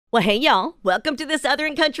Well, hey, y'all. Welcome to the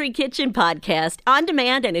Southern Country Kitchen Podcast, on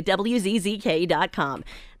demand and at WZZK.com.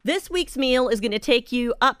 This week's meal is going to take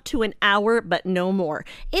you up to an hour, but no more.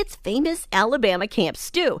 It's famous Alabama camp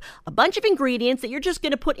stew, a bunch of ingredients that you're just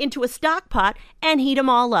going to put into a stock pot and heat them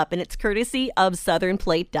all up, and it's courtesy of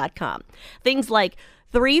SouthernPlate.com. Things like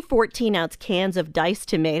 3 14-ounce cans of diced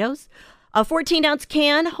tomatoes, a 14-ounce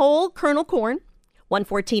can whole kernel corn, 1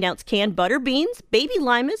 14-ounce can butter beans, baby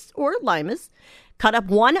limas or limas, cut up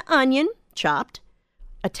 1 onion, chopped,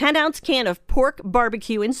 a 10-ounce can of pork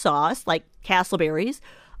barbecue and sauce, like Castleberries,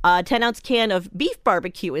 a 10-ounce can of beef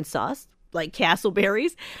barbecue and sauce, like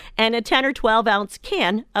Castleberries, and a 10 or 12-ounce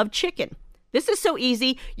can of chicken. This is so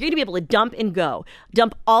easy, you're going to be able to dump and go.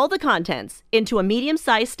 Dump all the contents into a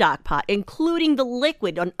medium-sized stock pot, including the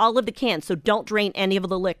liquid on all of the cans, so don't drain any of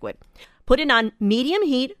the liquid. Put it on medium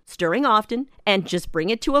heat, stirring often, and just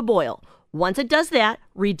bring it to a boil. Once it does that,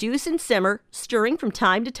 reduce and simmer, stirring from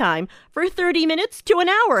time to time for 30 minutes to an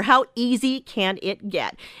hour. How easy can it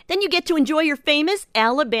get? Then you get to enjoy your famous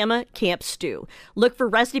Alabama camp stew. Look for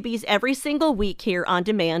recipes every single week here on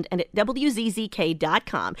demand and at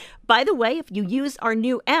WZZK.com. By the way, if you use our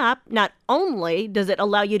new app, not only does it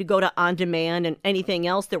allow you to go to on demand and anything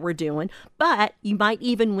else that we're doing, but you might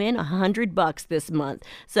even win $100 this month.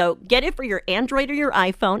 So get it for your Android or your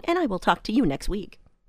iPhone, and I will talk to you next week.